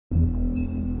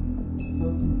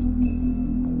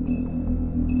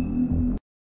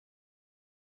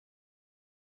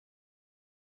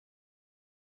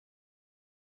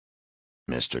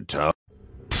Mr. Tubb.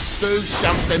 Do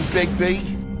something,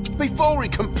 Bigby, before he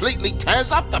completely tears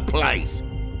up the place.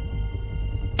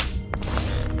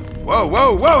 Whoa,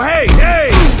 whoa, whoa, hey,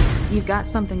 hey! You've got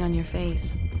something on your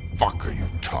face. Fuck are you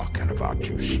talking about,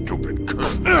 you stupid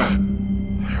cunt?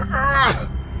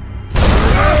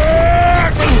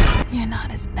 You're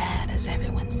not as bad as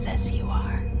everyone says you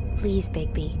are. Please,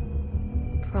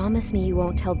 Bigby. Promise me you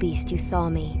won't tell Beast you saw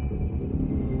me.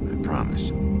 I promise.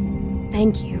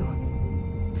 Thank you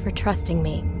for trusting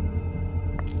me.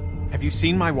 Have you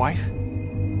seen my wife?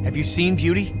 Have you seen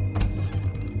Beauty?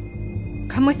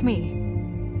 Come with me.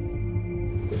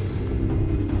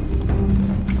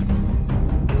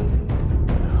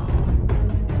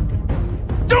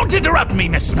 Don't interrupt me,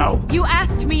 Miss Snow! You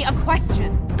asked me a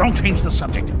question. Don't change the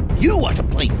subject. You are to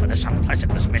blame for this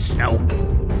unpleasantness, Miss Snow.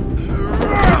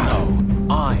 No,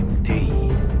 I'm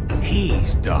D.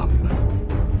 He's dumb.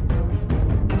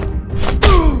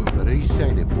 But he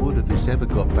said if word of this ever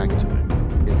got back to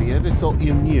him, if he ever thought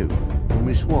you knew, or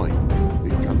Miss White,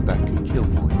 he'd come back and kill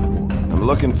my boy. I'm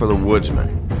looking for the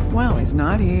woodsman. Well, he's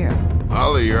not here.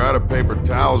 Ollie, you're out of paper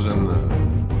towels and,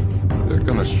 they're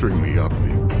gonna string me up,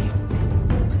 Bigby.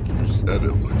 Like you said,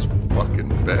 it looks fucking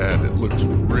bad. It looks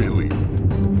really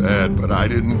bad, but I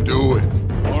didn't do it.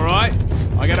 Alright,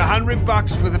 I got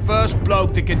 $100 for the first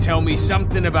bloke that can tell me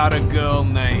something about a girl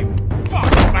name.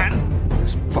 Fuck, man!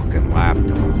 This fucking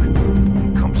lapdog.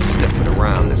 He comes sniffing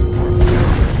around this poor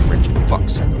town. Rich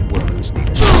fucks in the woods need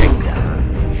a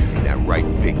shakedown. Ain't that right,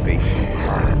 Bigby?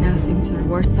 Now things are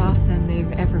worse off than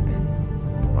they've ever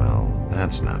been. Well,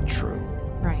 that's not true.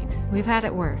 Right. We've had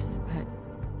it worse, but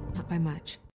not by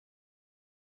much.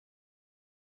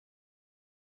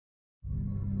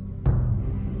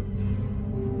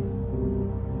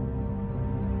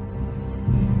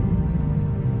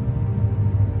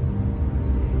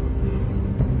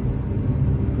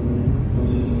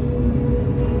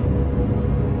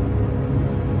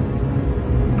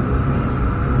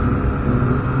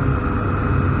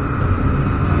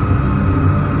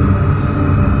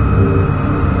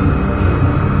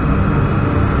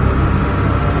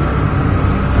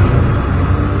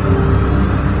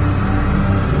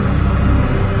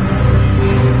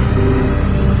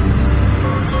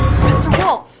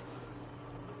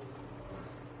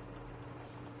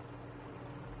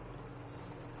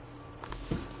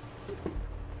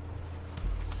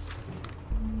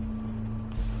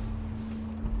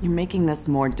 You're making this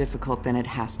more difficult than it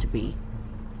has to be.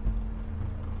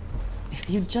 If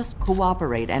you just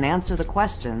cooperate and answer the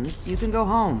questions, you can go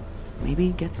home. Maybe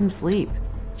get some sleep.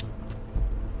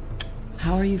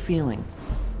 How are you feeling?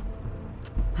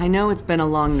 I know it's been a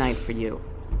long night for you.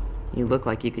 You look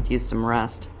like you could use some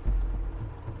rest.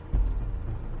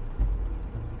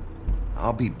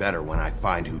 I'll be better when I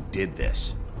find who did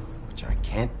this, which I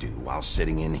can't do while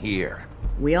sitting in here.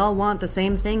 We all want the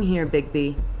same thing here,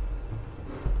 Bigby.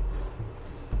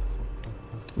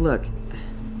 Look,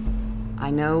 I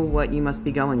know what you must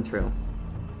be going through.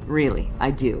 Really,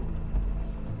 I do.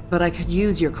 But I could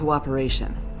use your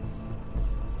cooperation.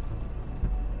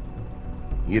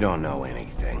 You don't know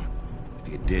anything.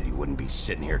 If you did, you wouldn't be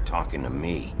sitting here talking to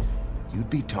me. You'd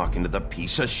be talking to the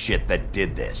piece of shit that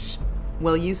did this.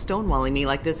 Well, you stonewalling me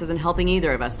like this isn't helping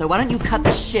either of us, so why don't you cut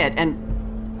the shit and...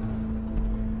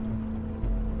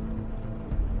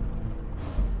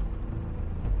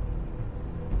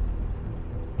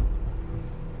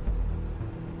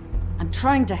 I'm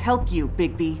trying to help you,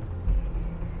 Bigby.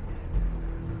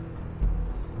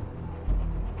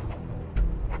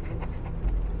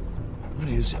 What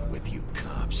is it with you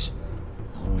cops?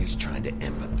 Always trying to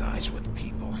empathize with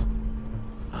people.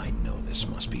 I know this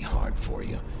must be hard for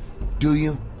you. Do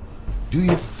you? Do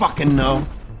you fucking know?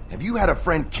 Have you had a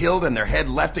friend killed and their head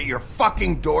left at your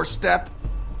fucking doorstep?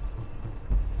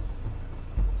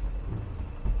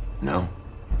 No?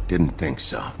 Didn't think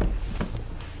so.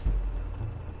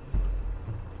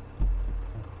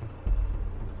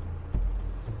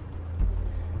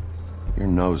 Your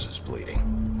nose is bleeding.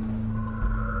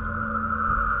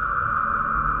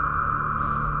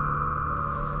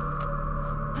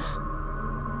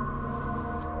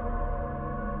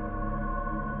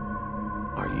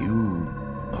 Are you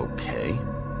okay?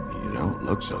 You don't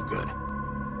look so good.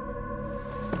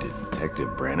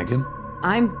 Detective Brannigan?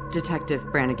 I'm Detective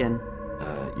Brannigan.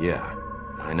 Yeah,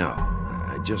 I know.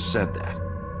 I just said that.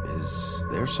 Is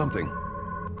there something? Do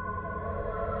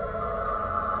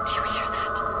you hear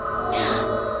that?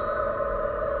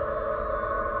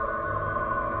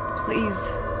 Please.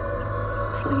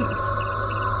 Please.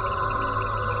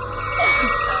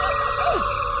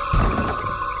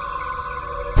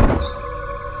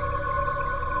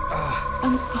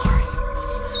 I'm sorry.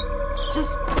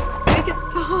 Just make it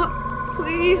stop,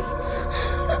 please.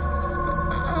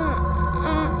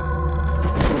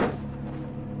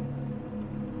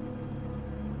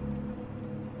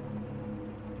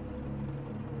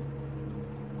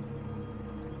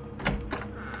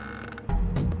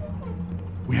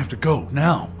 We have to go,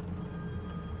 now.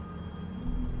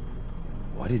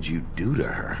 What did you do to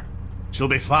her? She'll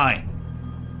be fine.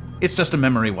 It's just a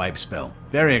memory wipe spell.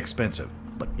 Very expensive,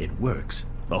 but it works.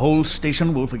 The whole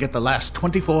station will forget the last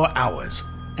 24 hours,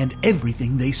 and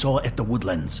everything they saw at the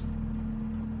Woodlands.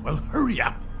 Well, hurry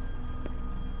up.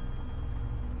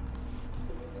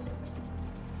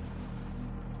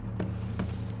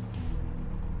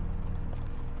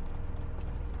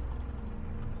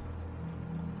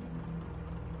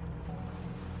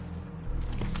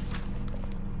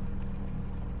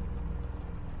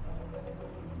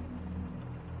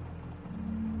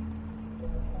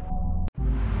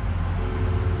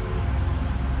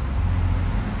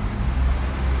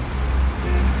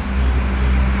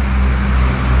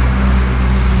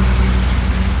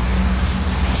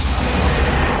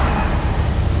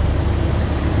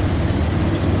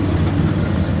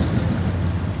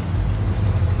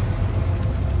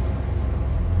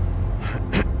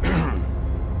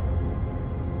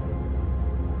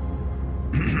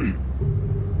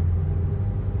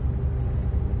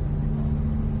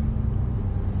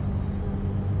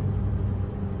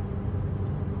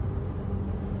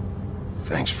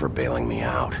 Thanks for bailing me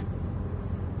out.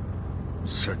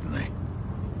 Certainly.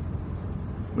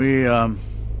 We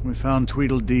found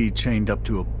Tweedledee chained up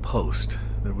to a post.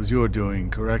 That was your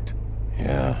doing, correct?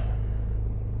 Yeah.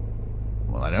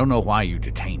 Well, I don't know why you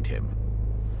detained him.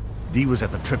 Dee was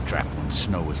at the Trip Trap when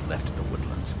Snow was left at the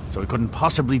Woodlands, so he couldn't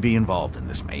possibly be involved in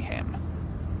this mayhem.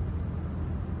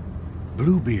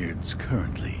 Bluebeard's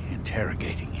currently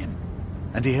interrogating him,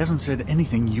 and he hasn't said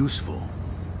anything useful.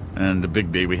 And,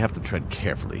 Bigby, we have to tread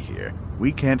carefully here.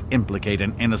 We can't implicate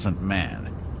an innocent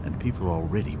man, and people are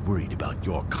already worried about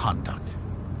your conduct.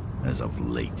 As of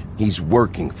late. He's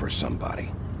working for somebody,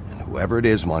 and whoever it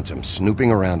is wants him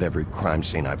snooping around every crime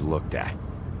scene I've looked at.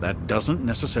 That doesn't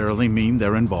necessarily mean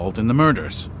they're involved in the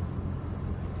murders.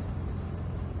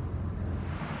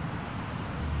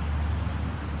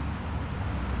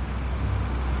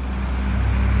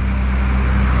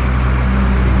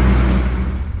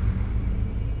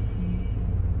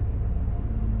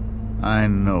 I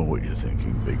know what you're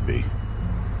thinking, Bigby.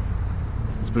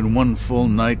 It's been one full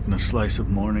night and a slice of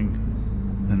morning,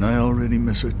 and I already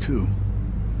miss her too.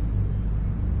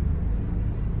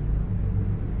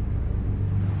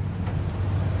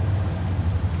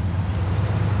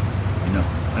 You know,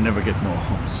 I never get more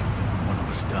homesick than when one of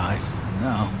us dies. And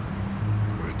now,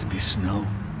 for it to be Snow,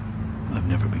 I've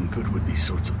never been good with these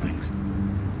sorts of things.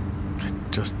 I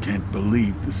just can't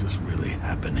believe this is really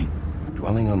happening.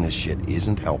 Dwelling on this shit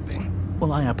isn't helping.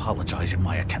 Well, I apologize if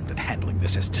my attempt at handling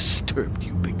this has disturbed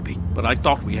you, Bigby, but I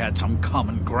thought we had some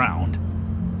common ground.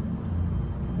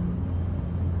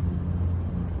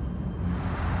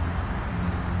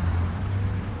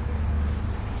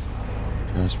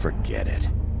 Just forget it.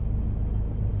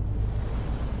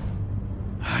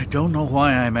 I don't know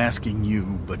why I'm asking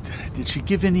you, but did she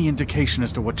give any indication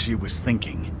as to what she was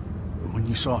thinking? When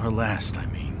you saw her last, I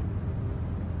mean.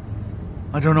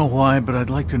 I don't know why, but I'd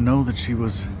like to know that she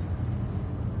was,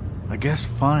 I guess,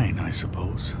 fine, I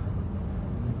suppose.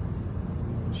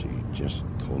 She just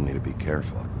told me to be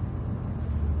careful.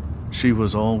 She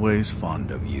was always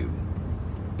fond of you,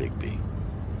 Bigby.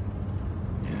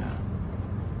 Yeah.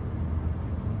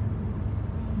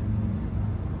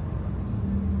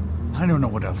 I don't know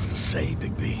what else to say,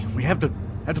 Bigby. We have to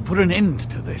put an end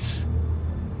to this.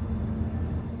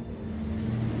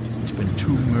 It's been 2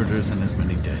 murders in as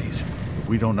many days. If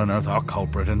we don't unearth our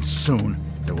culprit, and soon,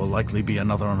 there will likely be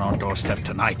another on our doorstep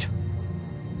tonight.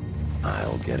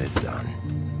 I'll get it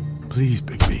done. Please,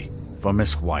 Bigby. For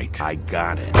Miss White. I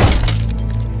got it.